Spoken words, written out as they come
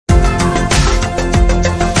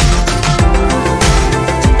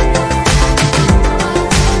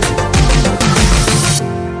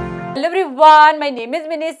everyone, my name is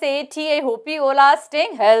Mini Sethi. I hope you all are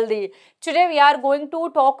staying healthy. Today we are going to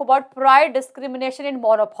talk about price discrimination in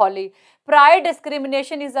monopoly. Price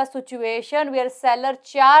discrimination is a situation where seller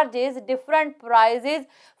charges different prices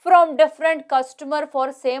from different customer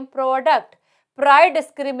for same product. Price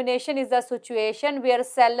discrimination is a situation where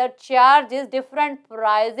seller charges different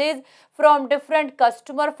prices from different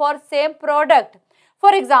customer for same product.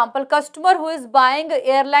 For example, customer who is buying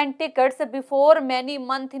airline tickets before many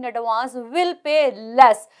months in advance will pay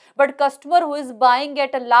less, but customer who is buying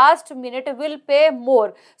at last minute will pay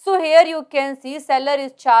more. So here you can see seller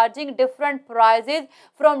is charging different prices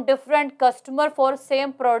from different customer for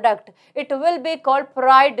same product. It will be called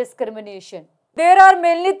price discrimination. There are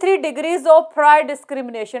mainly 3 degrees of price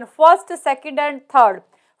discrimination: first, second and third.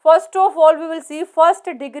 First of all, we will see first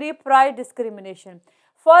degree price discrimination.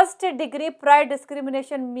 First degree price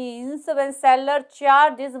discrimination means when seller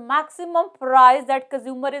charges maximum price that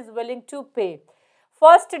consumer is willing to pay.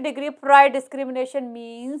 First degree price discrimination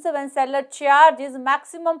means when seller charges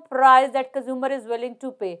maximum price that consumer is willing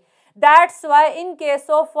to pay. That's why in case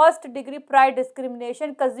of first degree price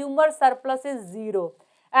discrimination, consumer surplus is zero.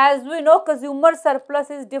 As we know, consumer surplus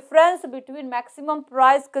is difference between maximum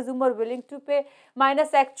price consumer willing to pay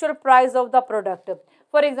minus actual price of the product.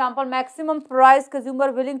 For example, maximum price consumer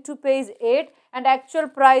willing to pay is 8 and actual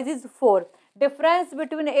price is 4. Difference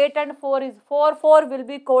between 8 and 4 is 4. 4 will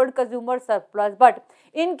be called consumer surplus. But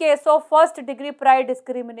in case of first degree price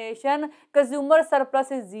discrimination, consumer surplus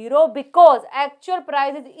is 0 because actual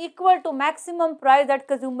price is equal to maximum price that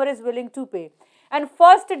consumer is willing to pay. And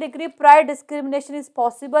first degree price discrimination is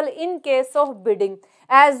possible in case of bidding.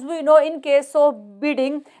 As we know, in case of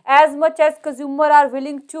bidding, as much as consumer are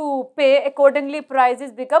willing to pay, accordingly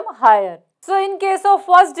prices become higher. So in case of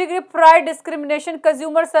first degree price discrimination,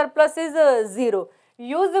 consumer surplus is 0.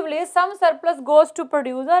 Usually some surplus goes to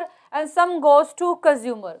producer and some goes to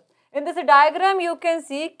consumer. In this diagram you can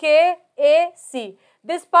see KAC.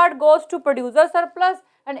 This part goes to producer surplus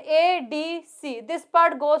and ADC, this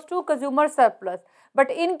part goes to consumer surplus.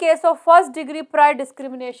 But in case of first degree price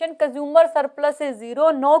discrimination, consumer surplus is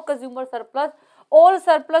 0, no consumer surplus, all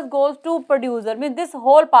surplus goes to producer. Means this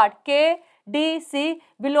whole part KDC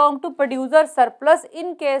belong to producer surplus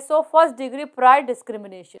in case of first degree price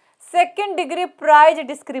discrimination. Second degree price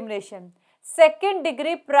discrimination. Second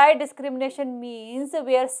degree price discrimination means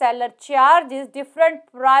where seller charges different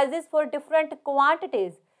prices for different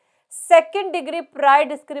quantities. Second degree price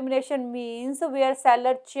discrimination means where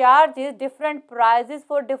seller charges different prices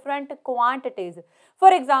for different quantities.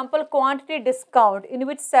 For example, quantity discount, in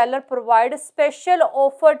which seller provides special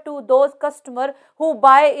offer to those customers who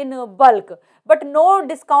buy in bulk, but no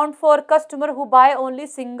discount for customer who buy only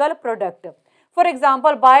single product. For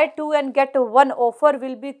example, buy 2 and get 1 offer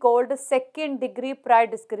will be called second degree price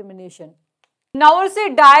discrimination. Now we'll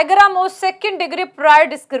see diagram of second degree price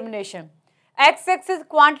discrimination. X-axis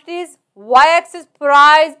quantities, Y-axis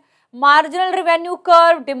price, marginal revenue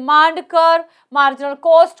curve, demand curve, marginal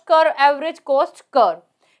cost curve, average cost curve.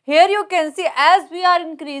 Here you can see as we are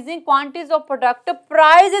increasing quantities of product,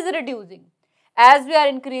 price is reducing. As we are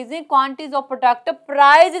increasing quantities of product,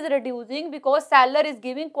 price is reducing because seller is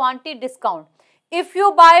giving quantity discount. If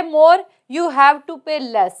you buy more, you have to pay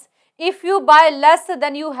less. If you buy less,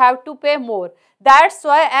 then you have to pay more. That's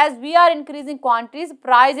why as we are increasing quantities,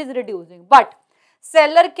 price is reducing. But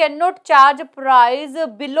seller cannot charge price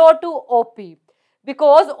below to OP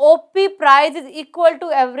because OP price is equal to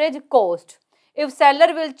average cost. If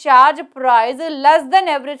seller will charge price less than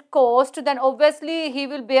average cost, then obviously he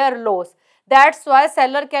will bear loss. That's why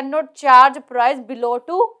seller cannot charge price below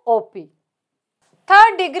to OP.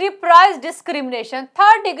 Third degree price discrimination.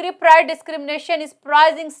 Third degree price discrimination is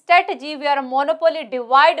pricing strategy where a monopoly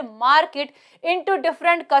divide market into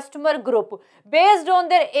different customer group based on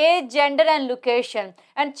their age, gender and location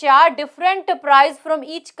and charge different price from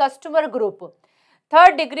each customer group.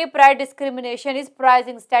 Third degree price discrimination is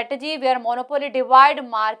pricing strategy where monopoly divide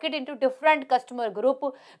market into different customer group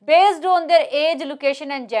based on their age, location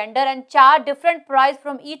and gender and charge different price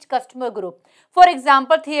from each customer group. For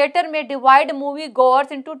example, theater may divide movie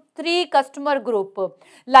goers into 3 customer group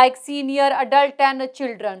like senior, adult and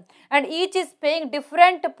children, and each is paying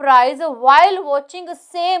different price while watching the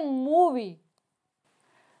same movie.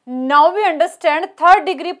 Now we understand third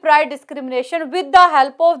degree price discrimination with the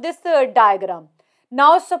help of this diagram.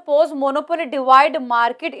 Now suppose monopoly divide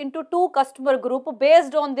market into 2 customer group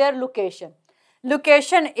based on their location.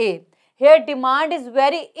 Location A. Here demand is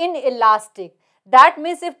very inelastic. That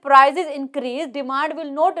means if prices increase, demand will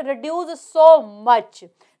not reduce so much.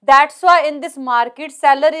 That's why in this market,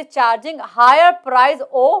 seller is charging higher price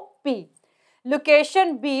OP.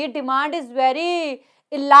 Location B, demand is very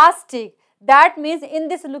elastic. That means in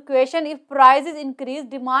this location, if prices increase,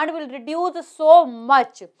 demand will reduce so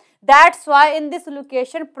much. That's why in this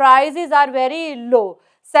location, prices are very low.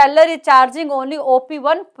 Seller is charging only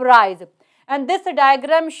OP1 price. And this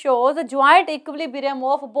diagram shows a joint equilibrium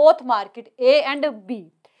of both market A and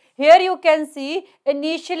B. Here you can see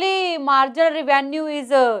initially marginal revenue is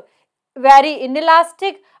very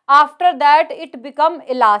inelastic. After that it become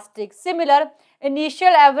elastic. Similar, initial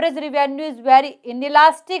average revenue is very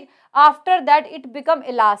inelastic. After that it become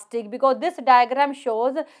elastic, because this diagram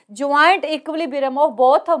shows joint equilibrium of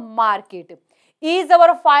both market. E is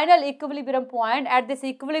our final equilibrium point. At this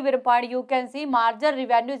equilibrium point, you can see marginal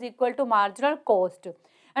revenue is equal to marginal cost.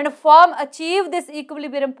 And firm achieve this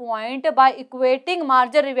equilibrium point by equating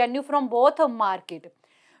marginal revenue from both market.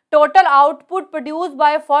 Total output produced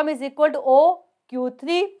by a firm is equal to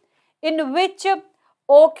OQ3, in which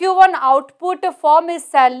OQ1 output firm is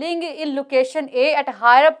selling in location A at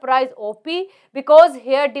higher price OP, because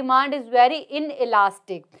here demand is very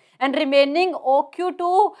inelastic. And remaining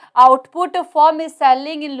OQ2 output firm is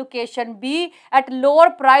selling in location B at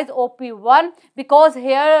lower price OP1, because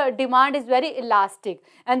here demand is very elastic.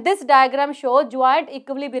 And this diagram shows joint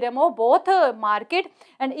equilibrium of both market,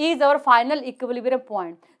 and E is our final equilibrium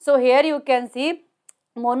point. So here you can see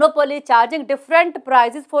monopoly charging different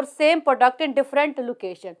prices for same product in different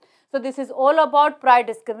location. So this is all about price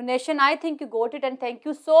discrimination. I think you got it, and thank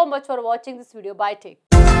you so much for watching this video. Bye, take.